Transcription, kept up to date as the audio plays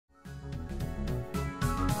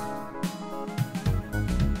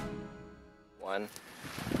One.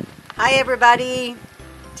 Hi everybody.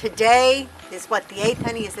 Today is what, the 8th,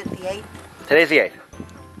 honey? Is it the 8th? Today's the 8th.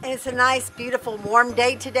 And it's a nice, beautiful, warm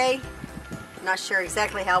day today. Not sure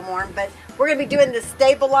exactly how warm, but we're going to be doing the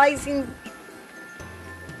stabilizing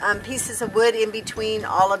pieces of wood in between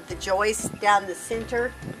all of the joists down the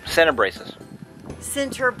center. Center braces.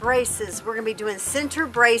 Center braces. We're going to be doing center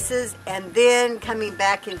braces and then coming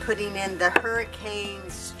back and putting in the hurricane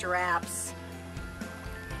straps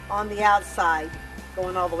on the outside,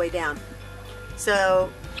 going all the way down.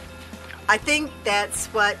 So I think that's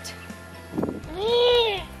what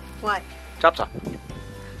Chop saw.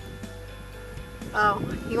 Oh,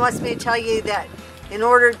 he wants me to tell you that in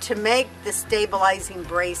order to make the stabilizing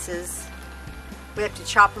braces, we have to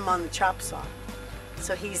chop them on the chop saw.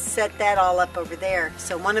 So he's set that all up over there.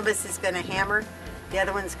 So one of us is going to hammer, the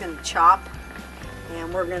other one's going to chop,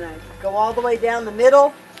 and we're going to go all the way down the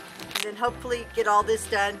middle, and then hopefully get all this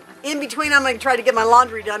done. In between, I'm going to try to get my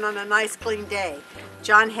laundry done on a nice clean day.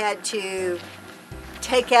 John had to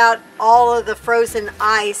take out all of the frozen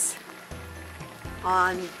ice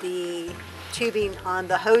on the tubing, on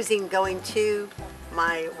the hosing going to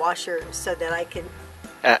my washer so that I can...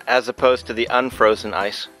 As opposed to the unfrozen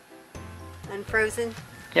ice. Unfrozen?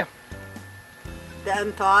 Yeah. The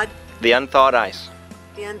unthawed? The unthawed ice.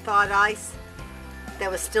 The unthawed ice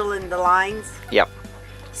that was still in the lines? Yep.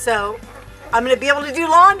 So, I'm going to be able to do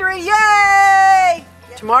laundry. Yay!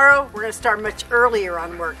 Tomorrow, we're going to start much earlier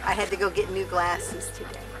on work. I had to go get new glasses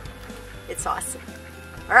today. It's awesome.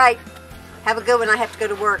 All right. Have a good one. I have to go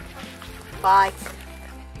to work. Bye.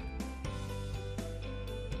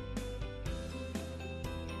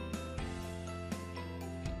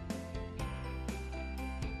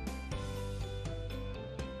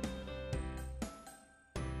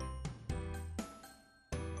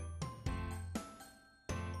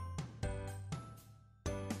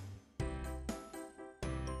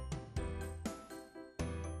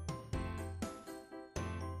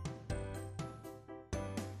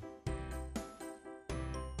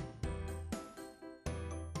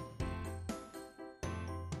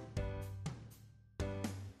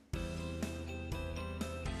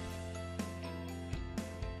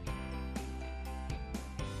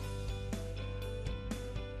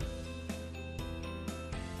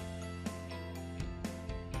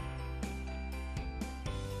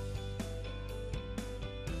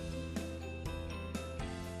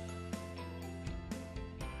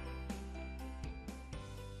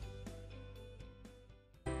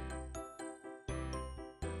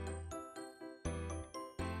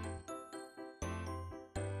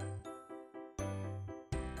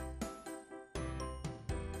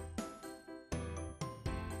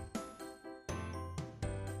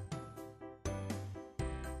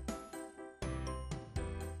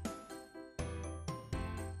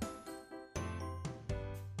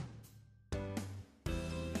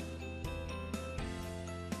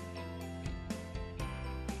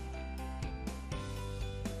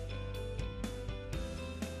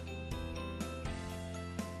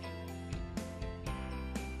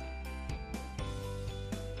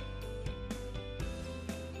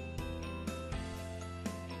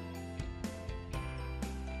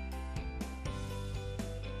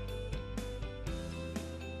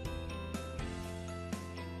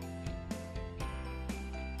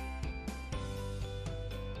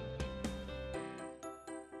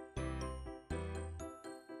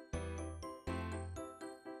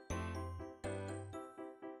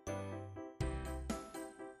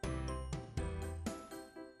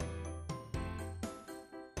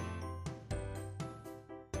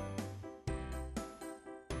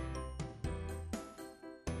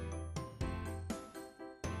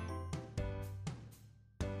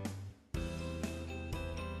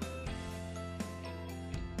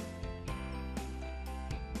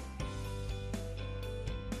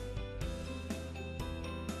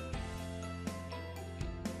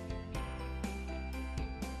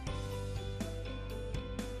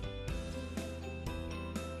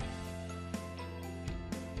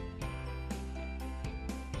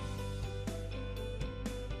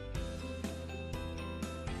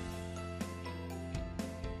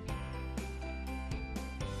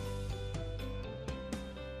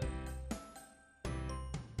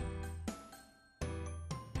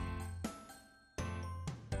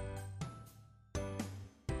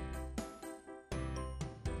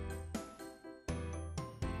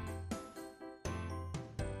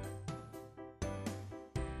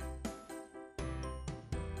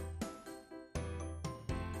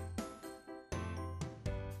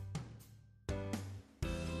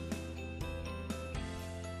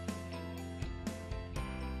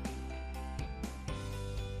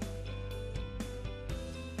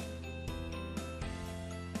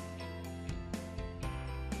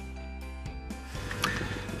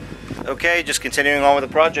 Okay, just continuing on with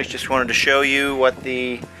the project, just wanted to show you what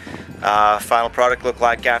the final product looked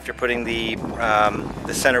like after putting the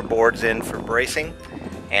center boards in for bracing,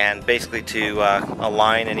 and basically to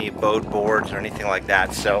align any bowed boards or anything like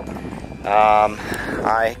that. So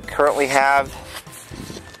I currently have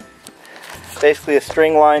basically a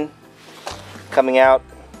string line coming out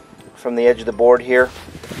from the edge of the board here.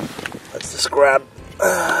 Let's just grab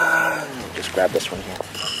this one here.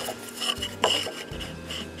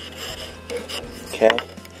 Okay,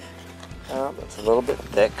 that's a little bit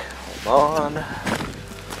thick. Hold on.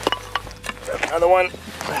 Grab another one.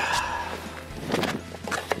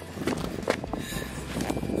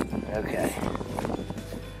 Okay.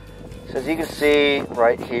 So as you can see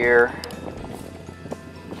right here,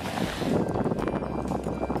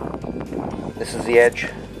 this is the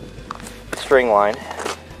edge string line.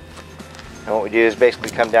 And what we do is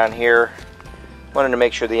basically come down here. Wanted to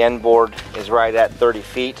make sure the end board is right at 30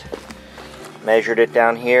 feet. Measured it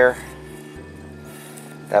down here.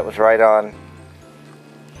 That was right on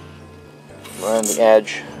the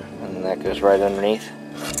edge, and that goes right underneath.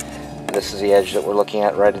 This is the edge that we're looking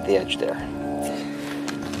at, right at the edge there.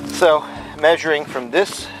 So measuring from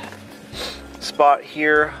this spot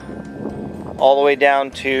here all the way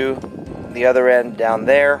down to the other end down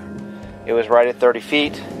there, it was right at 30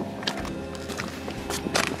 feet.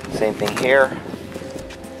 Same thing here.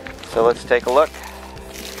 So let's take a look.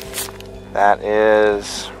 That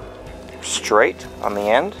is straight on the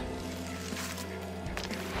end.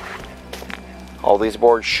 All these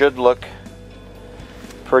boards should look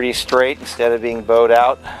pretty straight instead of being bowed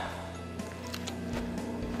out.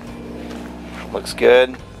 Looks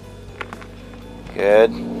good.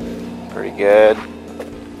 Good. Pretty good.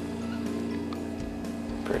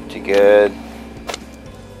 Pretty good.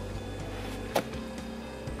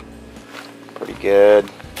 Pretty good.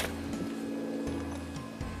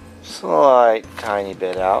 Slight tiny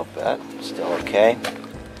bit out, but still okay.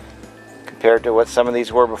 Compared to what some of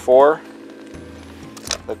these were before,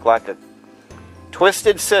 look like a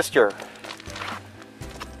twisted sister.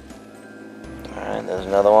 Alright, there's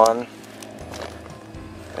another one.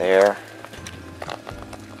 There.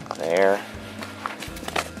 There.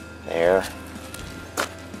 There.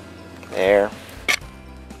 There.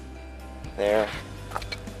 There.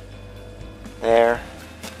 There.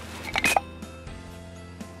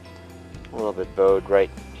 A little bit bowed right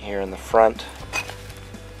here in the front.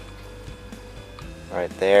 Right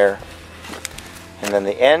there. And then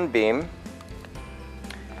the end beam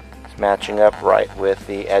is matching up right with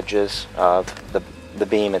the edges of the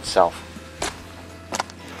beam itself.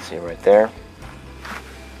 See right there.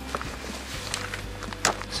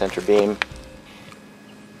 Center beam.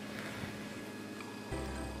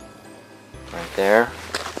 Right there.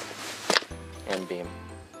 End beam.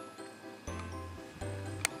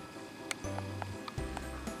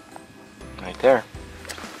 Right there.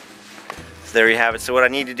 So there you have it. So what I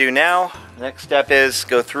need to do now, next step is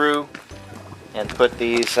go through and put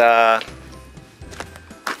these little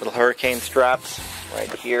hurricane straps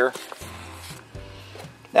right here.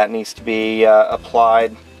 That needs to be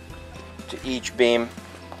applied to each beam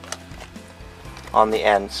on the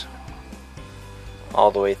ends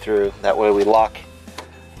all the way through. That way we lock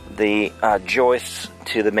the joists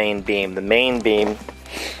to the main beam. The main beam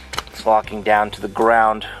is locking down to the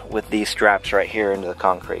ground with these straps right here into the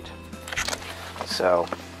concrete. So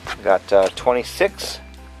we've got 26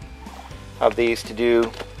 of these to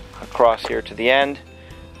do across here to the end,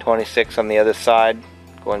 26 on the other side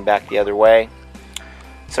going back the other way.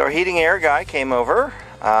 So our heating air guy came over.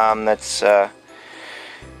 That's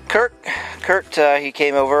Kurt. He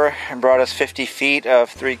came over and brought us 50 feet of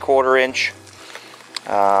 3/4 inch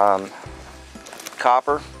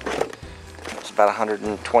copper. It's about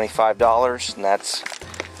 $125, and that's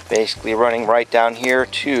basically running right down here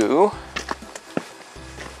to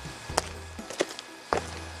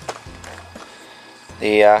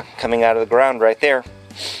the coming out of the ground right there.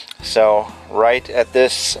 So right at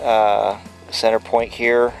this center point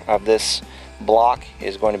here of this block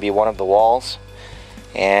is going to be one of the walls,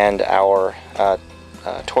 and our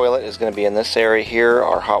toilet is going to be in this area here.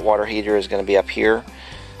 Our hot water heater is going to be up here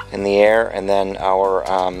in the air, and then our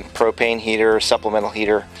propane heater, supplemental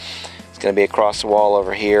heater, is going to be across the wall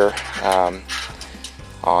over here on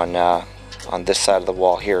this side of the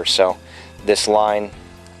wall here. So this line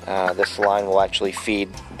will actually feed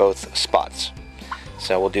both spots.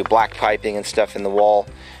 So we'll do black piping and stuff in the wall,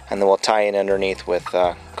 and then we'll tie in underneath with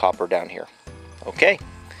copper down here. Okay,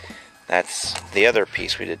 that's the other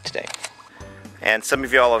piece we did today. And some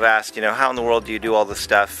of you all have asked, how in the world do you do all this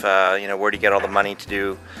stuff? Where do you get all the money to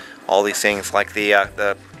do all these things, like the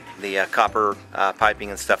the copper piping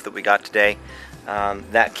and stuff that we got today.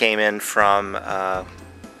 That came in from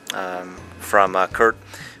Kurt.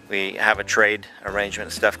 We have a trade arrangement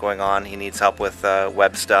and stuff going on. He needs help with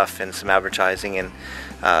web stuff and some advertising and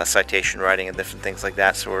citation writing and different things like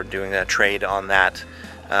that. So we're doing a trade on that.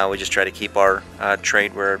 We just try to keep our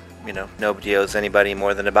trade where, nobody owes anybody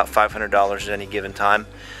more than about $500 at any given time,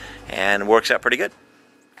 and it works out pretty good.